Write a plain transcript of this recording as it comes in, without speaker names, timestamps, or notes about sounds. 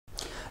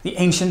The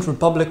ancient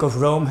Republic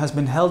of Rome has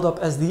been held up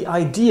as the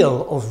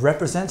ideal of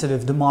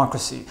representative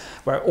democracy,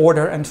 where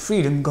order and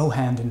freedom go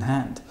hand in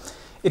hand.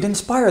 It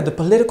inspired the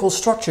political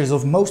structures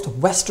of most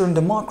Western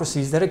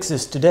democracies that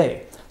exist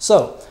today.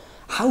 So,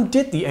 how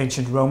did the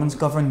ancient Romans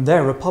govern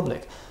their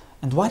republic?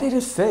 And why did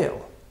it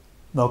fail?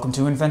 Welcome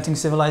to Inventing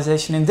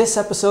Civilization. In this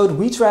episode,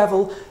 we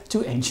travel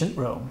to ancient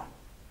Rome.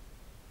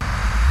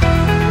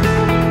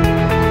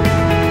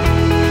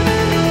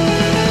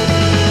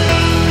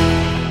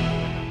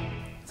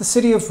 The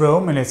city of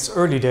Rome in its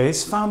early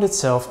days found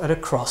itself at a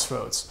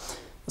crossroads.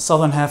 The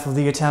southern half of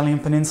the Italian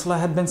peninsula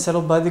had been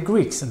settled by the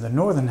Greeks, and the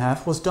northern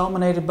half was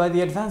dominated by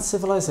the advanced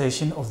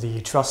civilization of the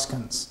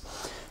Etruscans.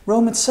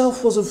 Rome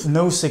itself was of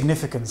no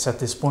significance at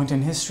this point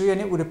in history,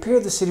 and it would appear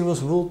the city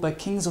was ruled by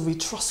kings of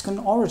Etruscan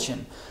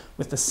origin,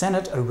 with the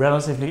Senate a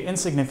relatively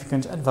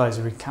insignificant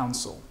advisory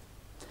council.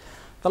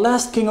 The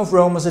last king of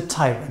Rome was a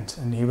tyrant,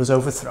 and he was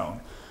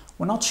overthrown.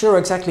 We're not sure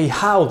exactly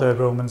how the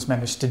Romans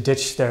managed to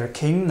ditch their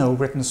king. No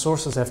written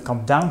sources have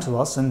come down to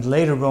us, and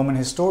later Roman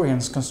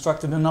historians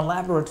constructed an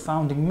elaborate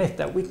founding myth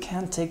that we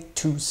can't take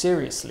too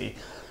seriously,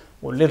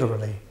 or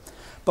literally.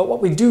 But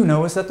what we do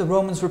know is that the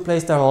Romans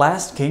replaced their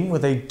last king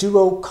with a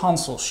duo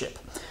consulship.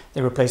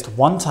 They replaced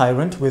one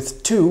tyrant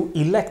with two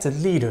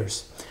elected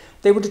leaders.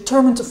 They were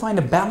determined to find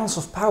a balance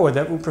of power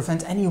that would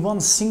prevent any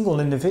one single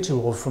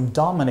individual from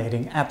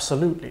dominating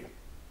absolutely.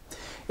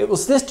 It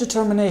was this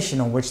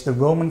determination on which the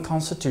Roman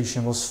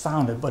constitution was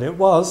founded, but it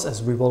was,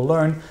 as we will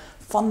learn,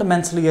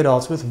 fundamentally at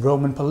odds with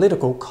Roman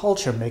political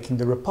culture, making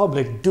the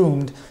Republic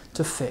doomed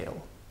to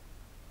fail.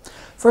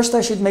 First,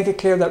 I should make it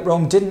clear that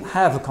Rome didn't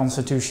have a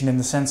constitution in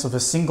the sense of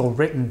a single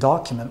written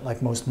document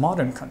like most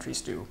modern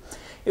countries do.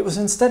 It was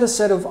instead a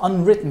set of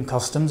unwritten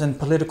customs and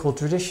political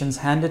traditions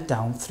handed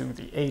down through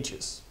the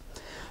ages.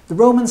 The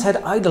Romans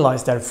had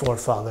idolized their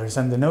forefathers,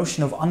 and the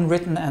notion of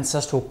unwritten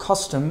ancestral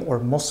custom, or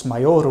mos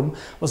maiorum,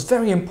 was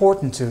very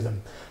important to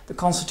them. The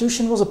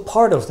constitution was a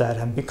part of that,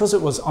 and because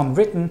it was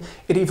unwritten,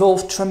 it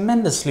evolved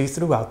tremendously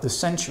throughout the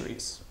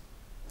centuries.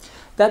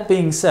 That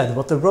being said,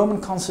 what the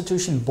Roman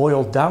constitution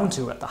boiled down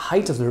to at the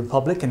height of the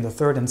Republic in the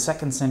 3rd and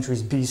 2nd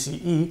centuries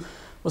BCE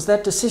was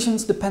that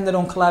decisions depended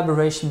on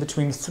collaboration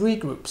between three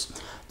groups: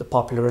 the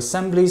popular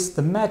assemblies,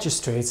 the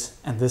magistrates,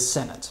 and the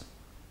Senate.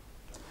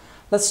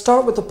 Let's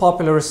start with the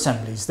popular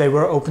assemblies. They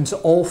were open to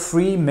all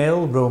free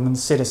male Roman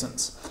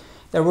citizens.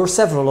 There were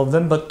several of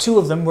them, but two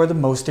of them were the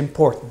most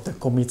important: the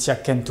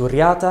comitia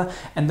centuriata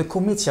and the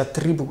comitia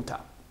tributa.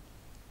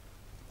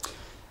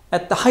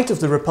 At the height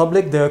of the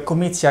Republic, the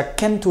comitia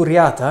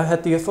centuriata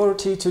had the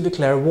authority to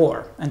declare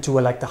war and to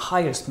elect the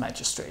highest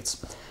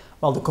magistrates,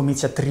 while the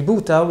comitia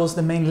tributa was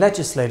the main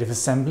legislative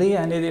assembly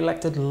and it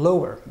elected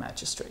lower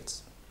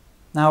magistrates.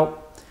 Now,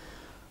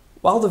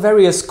 while the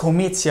various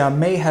comitia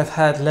may have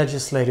had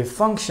legislative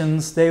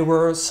functions, they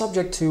were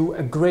subject to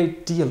a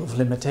great deal of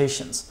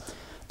limitations.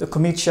 The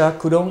comitia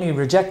could only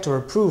reject or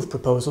approve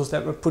proposals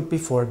that were put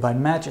before it by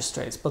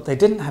magistrates, but they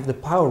didn't have the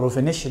power of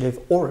initiative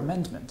or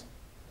amendment.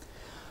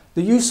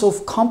 The use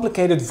of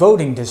complicated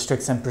voting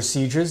districts and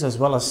procedures, as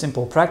well as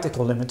simple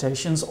practical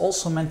limitations,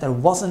 also meant there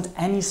wasn't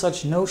any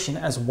such notion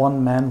as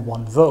one man,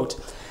 one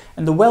vote,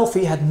 and the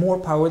wealthy had more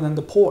power than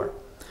the poor.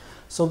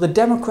 So the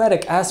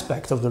democratic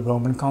aspect of the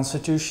Roman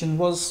constitution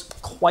was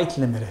quite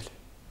limited.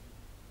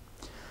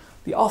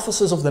 The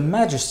offices of the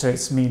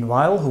magistrates,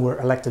 meanwhile, who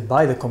were elected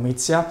by the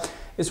comitia,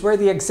 is where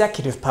the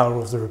executive power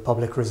of the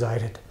Republic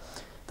resided.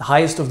 The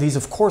highest of these,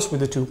 of course, were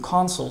the two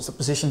consuls, the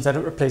positions that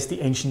had replaced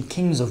the ancient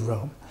kings of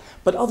Rome.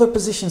 But other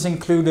positions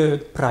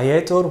included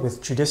praetor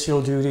with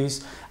judicial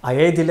duties,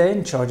 aedile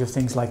in charge of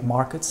things like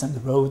markets and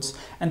the roads,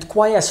 and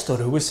quaestor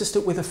who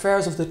assisted with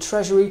affairs of the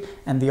treasury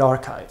and the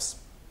archives.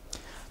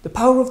 The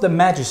power of the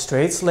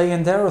magistrates lay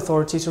in their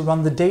authority to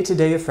run the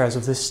day-to-day affairs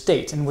of the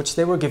state, in which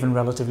they were given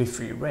relatively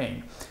free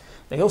rein.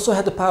 They also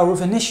had the power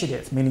of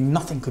initiative, meaning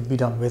nothing could be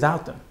done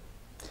without them.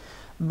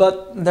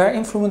 But their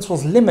influence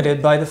was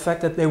limited by the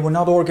fact that they were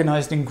not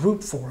organized in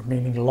group form,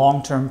 meaning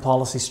long-term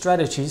policy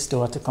strategies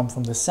still had to come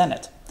from the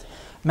Senate.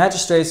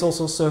 Magistrates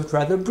also served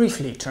rather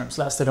briefly. Terms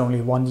lasted only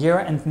 1 year,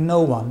 and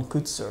no one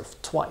could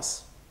serve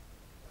twice.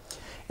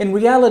 In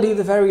reality,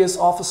 the various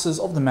offices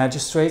of the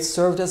magistrates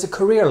served as a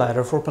career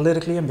ladder for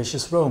politically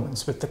ambitious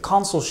Romans, with the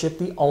consulship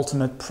the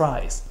ultimate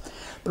prize.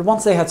 But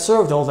once they had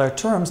served all their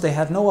terms, they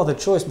had no other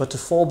choice but to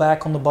fall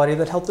back on the body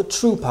that held the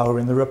true power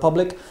in the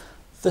Republic,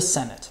 the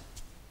Senate.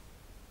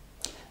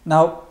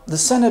 Now, the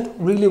Senate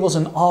really was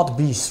an odd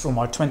beast from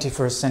our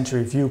 21st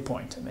century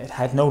viewpoint. It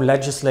had no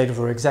legislative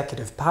or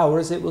executive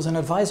powers, it was an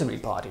advisory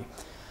body.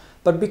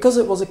 But because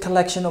it was a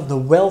collection of the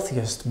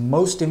wealthiest,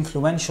 most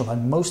influential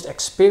and most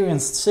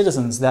experienced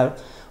citizens that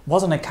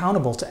wasn't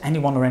accountable to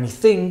anyone or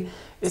anything,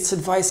 its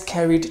advice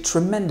carried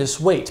tremendous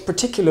weight,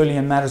 particularly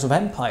in matters of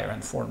empire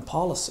and foreign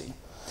policy.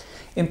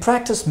 In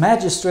practice,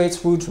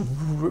 magistrates would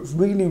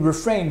really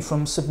refrain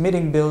from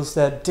submitting bills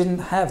that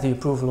didn't have the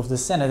approval of the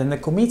Senate, and the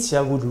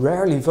comitia would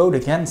rarely vote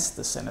against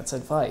the Senate's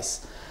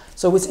advice.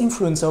 So its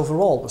influence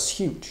overall was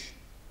huge.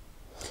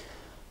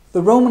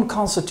 The Roman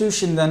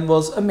constitution then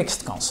was a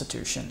mixed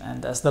constitution,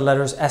 and as the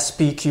letters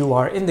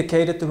SPQR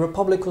indicated, the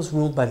Republic was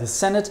ruled by the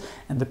Senate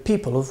and the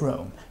people of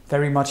Rome,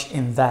 very much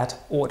in that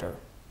order.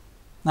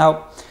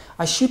 Now,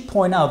 I should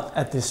point out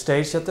at this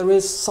stage that there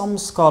is some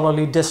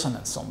scholarly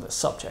dissonance on this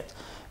subject.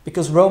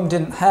 Because Rome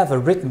didn't have a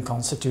written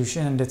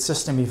constitution and its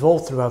system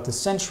evolved throughout the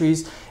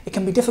centuries, it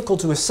can be difficult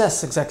to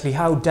assess exactly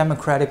how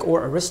democratic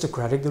or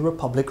aristocratic the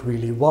Republic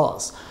really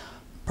was.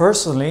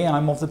 Personally,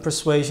 I'm of the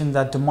persuasion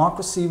that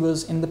democracy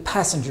was in the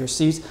passenger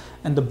seat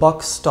and the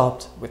buck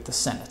stopped with the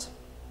Senate.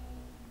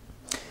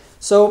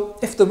 So,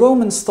 if the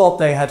Romans thought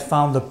they had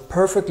found a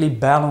perfectly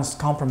balanced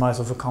compromise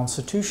of a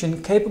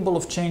constitution capable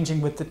of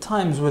changing with the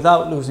times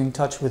without losing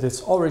touch with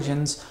its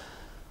origins,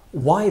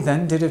 why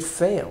then did it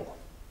fail?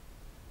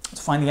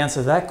 To find the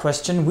answer to that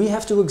question, we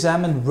have to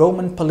examine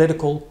Roman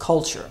political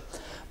culture,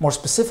 more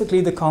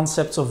specifically the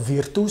concepts of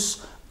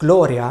virtus,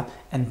 gloria,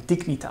 and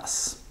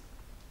dignitas.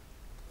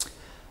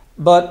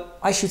 But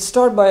I should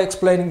start by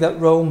explaining that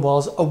Rome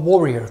was a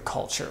warrior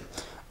culture.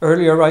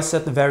 Earlier I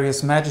said the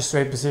various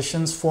magistrate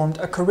positions formed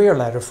a career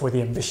ladder for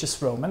the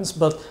ambitious Romans,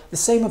 but the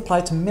same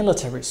applied to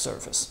military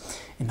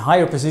service. In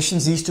higher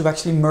positions, these two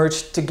actually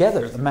merged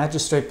together. The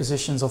magistrate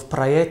positions of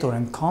praetor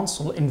and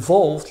consul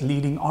involved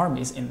leading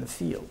armies in the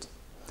field.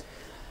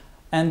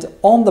 And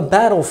on the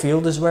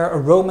battlefield is where a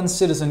Roman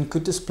citizen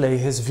could display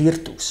his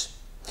virtus.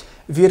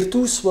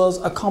 Virtus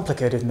was a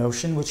complicated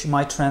notion which you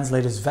might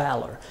translate as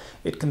valor.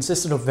 It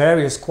consisted of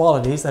various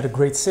qualities that a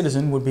great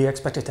citizen would be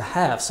expected to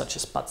have, such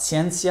as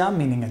patientia,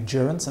 meaning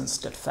endurance and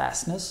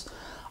steadfastness,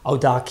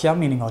 audacia,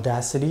 meaning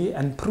audacity,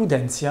 and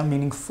prudentia,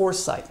 meaning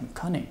foresight and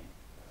cunning.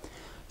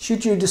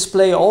 Should you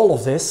display all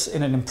of this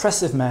in an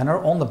impressive manner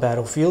on the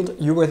battlefield,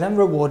 you were then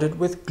rewarded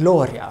with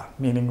gloria,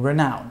 meaning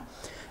renown.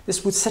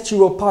 This would set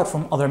you apart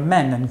from other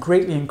men and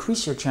greatly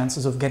increase your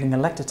chances of getting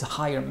elected to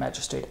higher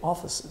magistrate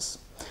offices.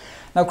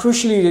 Now,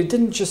 crucially, you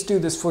didn't just do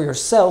this for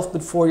yourself,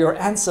 but for your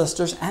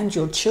ancestors and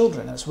your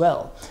children as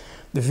well.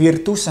 The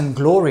virtus and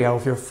gloria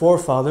of your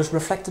forefathers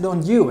reflected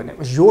on you, and it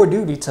was your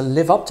duty to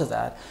live up to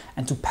that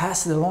and to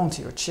pass it along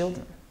to your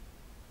children.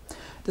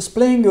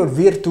 Displaying your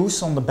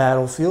virtus on the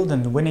battlefield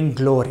and winning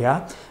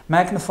gloria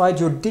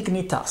magnified your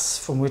dignitas,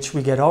 from which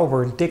we get our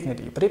word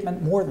dignity, but it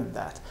meant more than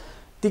that.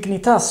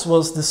 Dignitas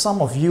was the sum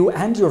of you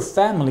and your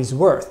family's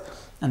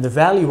worth, and the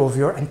value of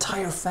your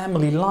entire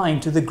family line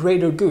to the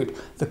greater good,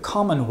 the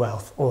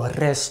commonwealth, or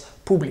res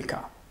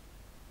publica.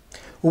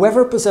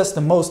 Whoever possessed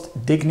the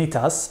most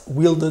dignitas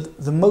wielded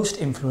the most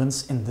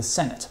influence in the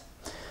Senate.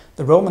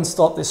 The Romans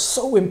thought this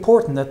so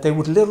important that they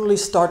would literally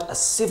start a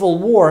civil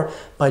war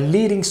by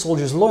leading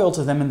soldiers loyal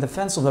to them in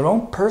defense of their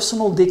own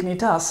personal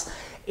dignitas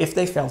if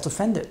they felt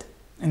offended.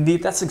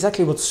 Indeed, that's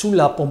exactly what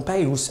Sulla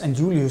Pompeius and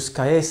Julius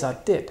Caesar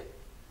did.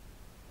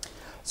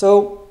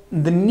 So,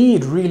 the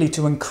need really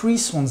to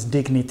increase one's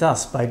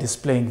dignitas by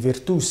displaying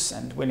virtus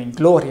and winning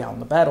gloria on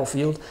the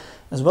battlefield,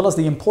 as well as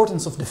the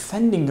importance of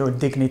defending your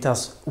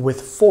dignitas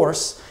with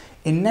force,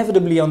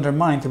 inevitably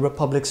undermined the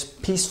Republic's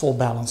peaceful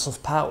balance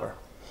of power.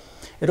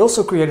 It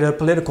also created a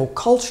political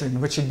culture in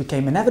which it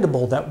became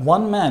inevitable that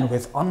one man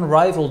with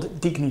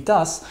unrivaled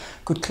dignitas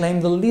could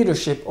claim the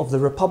leadership of the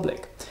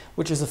Republic,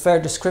 which is a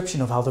fair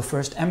description of how the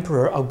first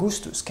emperor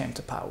Augustus came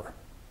to power.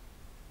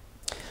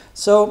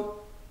 So,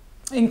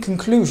 in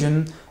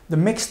conclusion, the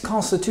mixed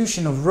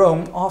constitution of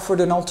Rome offered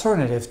an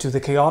alternative to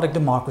the chaotic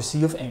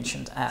democracy of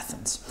ancient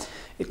Athens.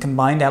 It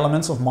combined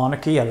elements of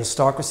monarchy,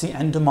 aristocracy,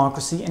 and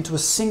democracy into a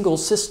single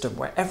system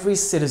where every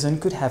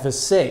citizen could have a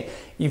say,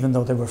 even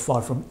though they were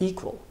far from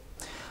equal.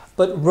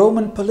 But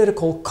Roman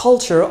political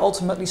culture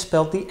ultimately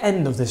spelled the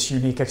end of this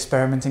unique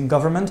experiment in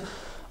government.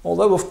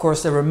 Although, of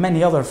course, there were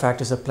many other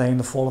factors at play in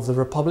the fall of the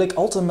Republic,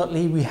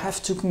 ultimately we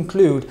have to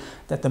conclude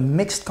that the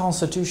mixed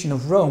constitution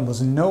of Rome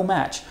was no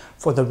match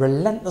for the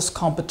relentless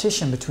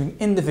competition between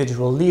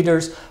individual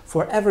leaders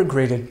for ever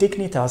greater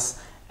dignitas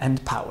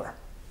and power.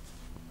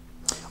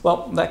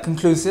 Well, that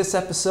concludes this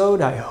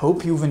episode. I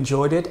hope you've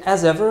enjoyed it.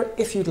 As ever,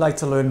 if you'd like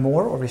to learn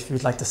more or if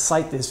you'd like to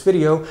cite this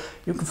video,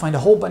 you can find a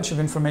whole bunch of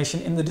information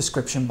in the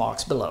description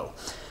box below.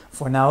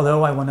 For now,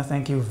 though, I want to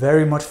thank you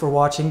very much for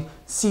watching.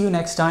 See you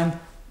next time.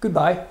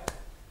 Goodbye.